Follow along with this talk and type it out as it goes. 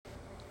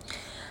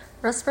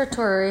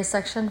Respiratory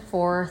Section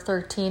 4,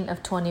 13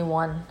 of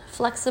 21.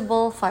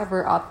 Flexible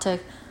fiber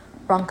optic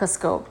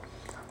bronchoscope.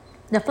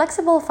 The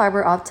flexible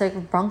fiber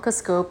optic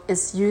bronchoscope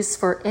is used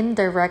for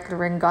indirect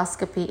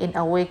laryngoscopy in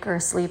awake or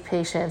sleep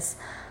patients.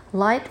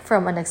 Light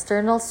from an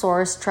external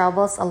source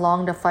travels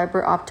along the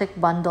fiber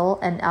optic bundle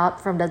and out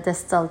from the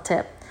distal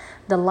tip.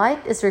 The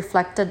light is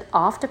reflected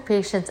off the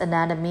patient's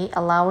anatomy,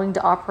 allowing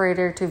the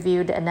operator to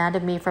view the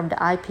anatomy from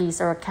the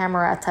eyepiece or a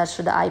camera attached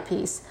to the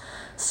eyepiece.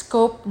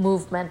 Scope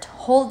movement.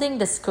 Holding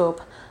the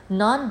scope.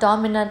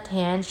 Non-dominant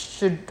hand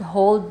should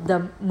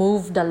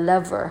move the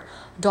lever.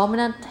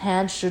 Dominant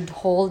hand should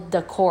hold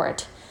the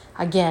cord.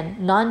 Again,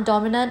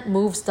 non-dominant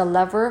moves the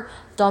lever.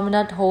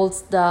 Dominant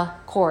holds the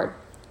cord.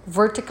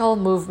 Vertical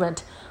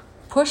movement.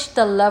 Push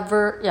the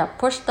lever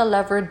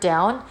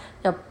down.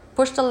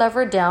 Push the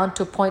lever down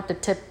to point the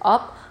tip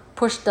up.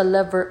 Push the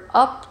lever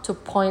up to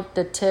point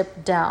the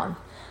tip down.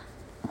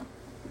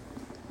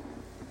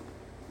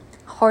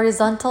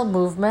 Horizontal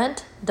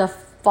movement. The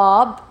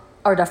fob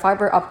or the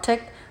fiber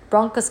optic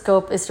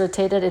bronchoscope is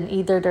rotated in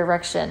either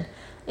direction.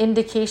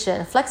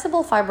 Indication.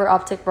 Flexible fiber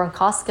optic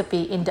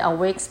bronchoscopy in the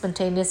awake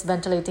spontaneous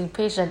ventilating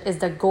patient is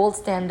the gold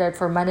standard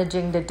for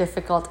managing the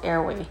difficult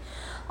airway.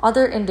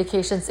 Other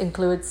indications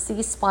include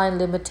C-spine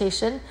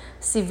limitation,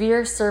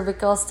 severe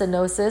cervical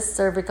stenosis,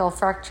 cervical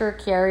fracture,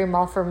 Chiari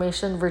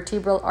malformation,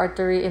 vertebral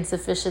artery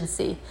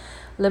insufficiency,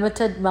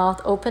 limited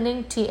mouth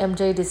opening,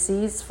 TMJ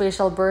disease,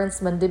 facial burns,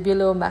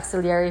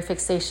 mandibulomaxillary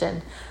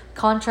fixation.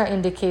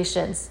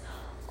 Contraindications.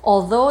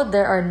 Although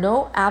there are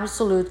no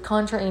absolute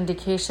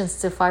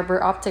contraindications to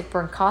fiber optic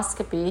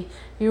bronchoscopy,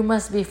 you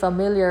must be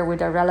familiar with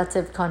the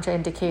relative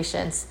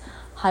contraindications.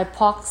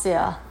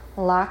 Hypoxia,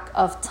 lack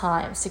of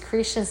time,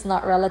 secretions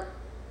not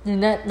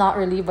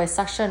relieved by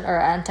suction or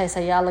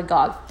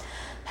anti-sialagogue,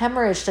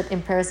 hemorrhage that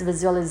impairs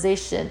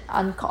visualization,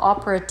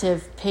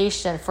 uncooperative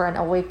patient for an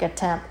awake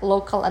attempt,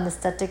 local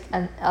anesthetic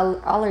and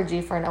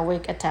allergy for an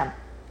awake attempt.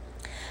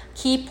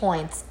 Key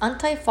points.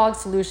 Anti-fog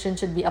solution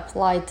should be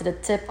applied to the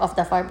tip of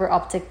the fiber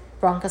optic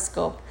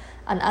bronchoscope.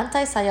 An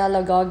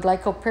anti-sialagogue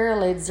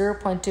glycopyrrolate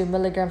 0.2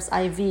 mg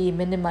IV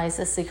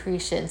minimizes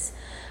secretions.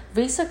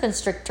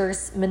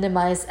 Vasoconstrictors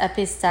minimize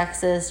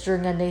epistaxis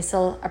during a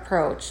nasal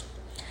approach.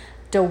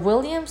 The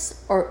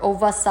Williams or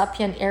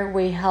Ova-Sapien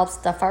airway helps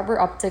the fiber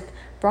optic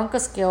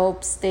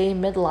bronchoscope stay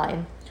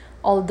midline,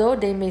 although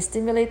they may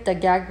stimulate the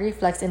gag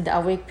reflex in the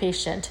awake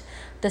patient.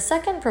 The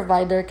second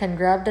provider can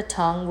grab the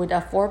tongue with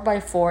a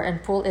 4x4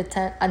 and pull it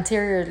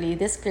anteriorly.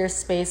 This clears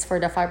space for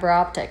the fiber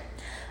optic.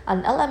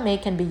 An LMA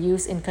can be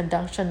used in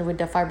conjunction with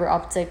the fiber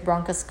optic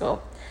bronchoscope.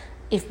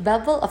 If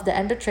bevel of the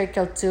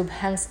endotracheal tube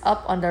hangs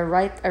up on the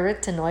right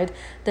arytenoid,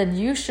 then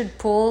you should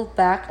pull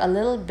back a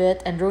little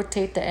bit and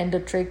rotate the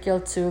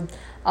endotracheal tube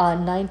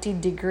 90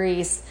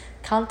 degrees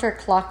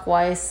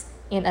counterclockwise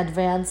and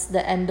advance the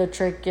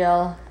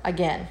endotracheal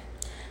again.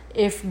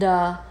 If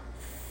the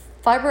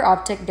fiber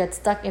optic gets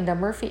stuck in the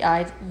Murphy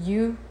eye,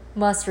 you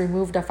must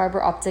remove the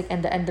fiber optic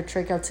and the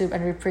endotracheal tube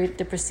and repeat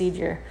the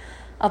procedure.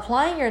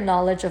 Applying your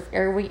knowledge of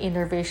airway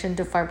innervation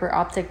to fiber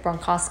optic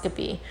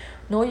bronchoscopy.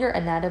 Know your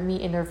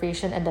anatomy,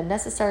 innervation, and the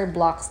necessary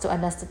blocks to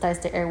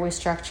anesthetize the airway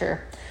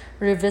structure.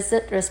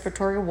 Revisit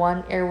Respiratory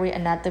 1 Airway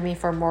Anatomy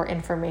for more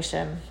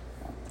information.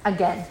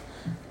 Again,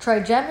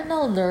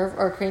 trigeminal nerve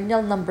or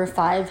cranial number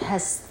 5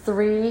 has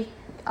three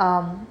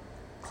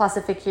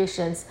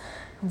classifications: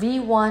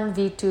 V1,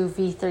 V2,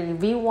 V3.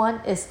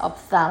 V1 is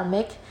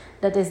ophthalmic,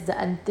 that is the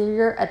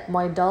anterior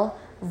ethmoidal.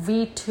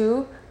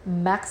 V2,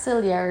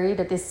 maxillary,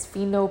 that is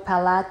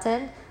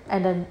sphenopalatine,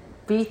 and then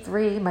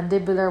V3,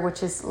 mandibular,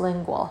 which is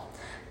lingual.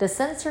 The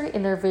sensory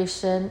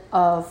innervation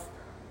of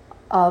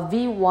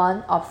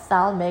V1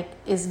 ophthalmic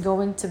is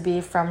going to be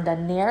from the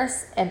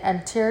nares and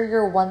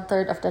anterior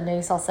 1/3 of the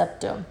nasal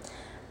septum.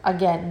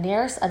 Again,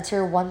 nares,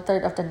 anterior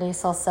 1/3 of the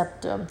nasal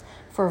septum.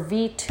 For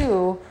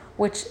V2,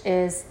 which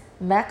is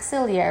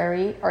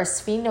maxillary or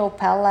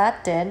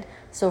sphenopalatine,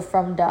 so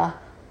from the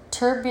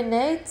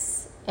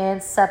turbinates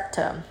and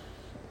septum.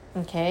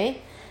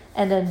 Okay,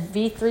 and then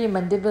V3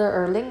 mandibular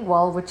or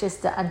lingual, which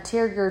is the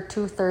anterior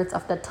 2/3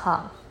 of the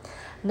tongue.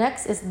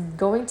 Next is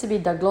going to be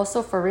the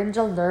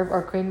glossopharyngeal nerve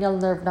or cranial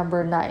nerve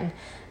number 9.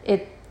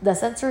 The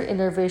sensory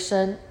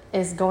innervation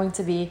is going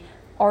to be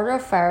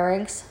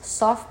oropharynx,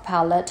 soft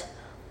palate,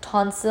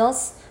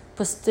 tonsils,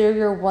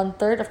 posterior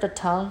 1/3 of the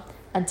tongue,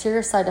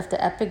 anterior side of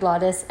the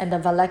epiglottis, and the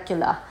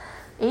vallecula,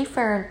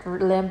 afferent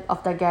limb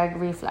of the gag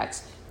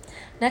reflex.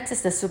 Next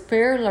is the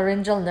superior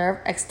laryngeal nerve.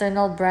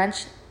 External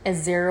branch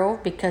is 0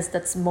 because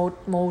that's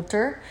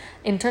motor.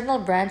 Internal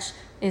branch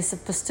is the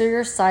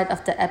posterior side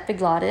of the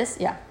epiglottis.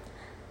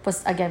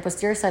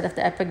 Posterior side of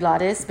the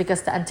epiglottis,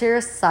 because the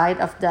anterior side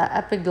of the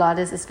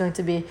epiglottis is going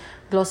to be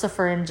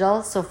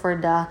glossopharyngeal. So for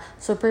the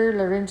superior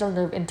laryngeal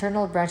nerve,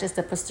 internal branch is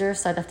the posterior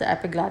side of the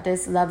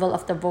epiglottis, level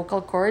of the vocal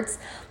cords.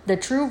 The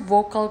true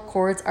vocal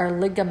cords are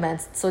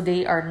ligaments, so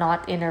they are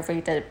not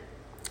innervated.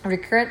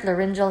 Recurrent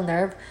laryngeal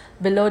nerve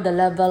below the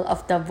level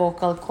of the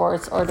vocal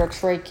cords or the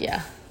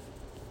trachea.